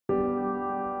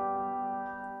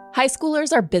High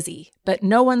schoolers are busy, but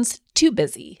no one's too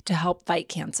busy to help fight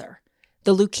cancer.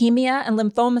 The Leukemia and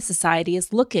Lymphoma Society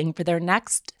is looking for their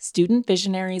next Student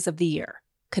Visionaries of the Year.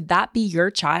 Could that be your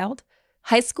child?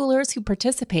 High schoolers who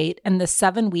participate in the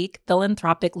 7-week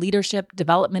philanthropic leadership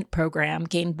development program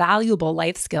gain valuable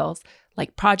life skills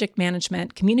like project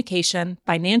management, communication,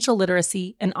 financial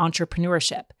literacy, and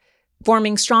entrepreneurship.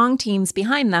 Forming strong teams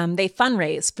behind them, they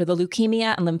fundraise for the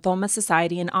Leukemia and Lymphoma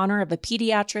Society in honor of a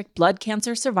pediatric blood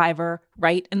cancer survivor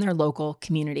right in their local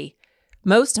community.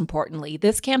 Most importantly,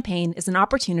 this campaign is an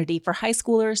opportunity for high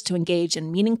schoolers to engage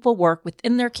in meaningful work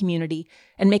within their community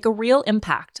and make a real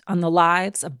impact on the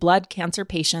lives of blood cancer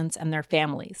patients and their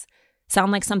families.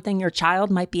 Sound like something your child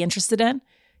might be interested in?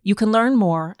 You can learn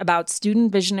more about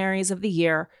Student Visionaries of the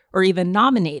Year or even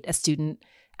nominate a student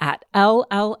at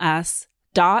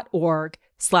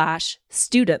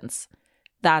lls.org/students.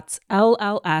 That's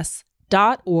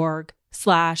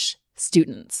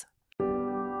lls.org/students.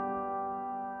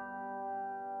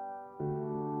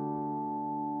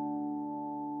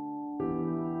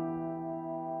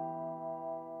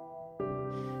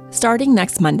 Starting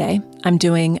next Monday, I'm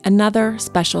doing another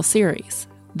special series.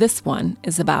 This one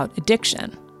is about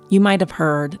addiction. You might have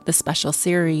heard the special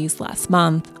series last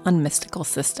month on mystical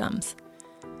systems.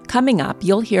 Coming up,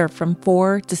 you'll hear from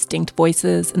 4 distinct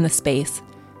voices in the space,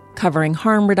 covering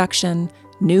harm reduction,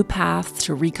 new paths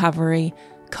to recovery,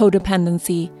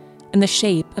 codependency, and the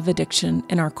shape of addiction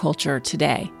in our culture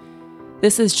today.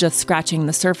 This is just scratching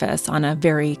the surface on a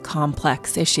very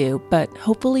complex issue, but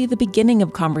hopefully the beginning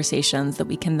of conversations that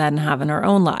we can then have in our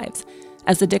own lives,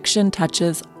 as addiction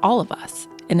touches all of us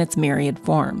in its myriad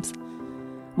forms.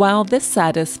 While this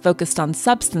set is focused on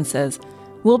substances,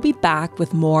 we'll be back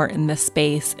with more in this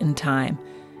space in time.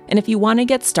 And if you want to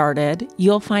get started,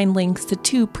 you'll find links to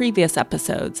 2 previous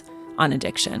episodes on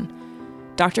addiction.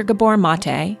 Dr. Gabor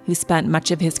Mate, who spent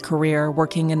much of his career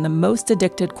working in the most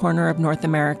addicted corner of North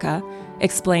America,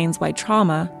 explains why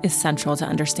trauma is central to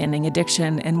understanding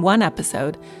addiction in one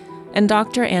episode, and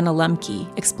Dr. Anna Lemke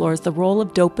explores the role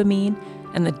of dopamine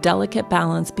and the delicate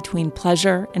balance between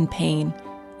pleasure and pain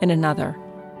in another.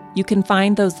 You can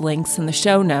find those links in the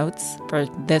show notes for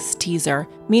this teaser.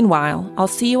 Meanwhile, I'll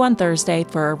see you on Thursday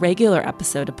for a regular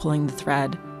episode of Pulling the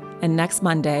Thread, and next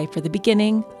Monday for the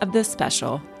beginning of this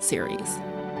special series.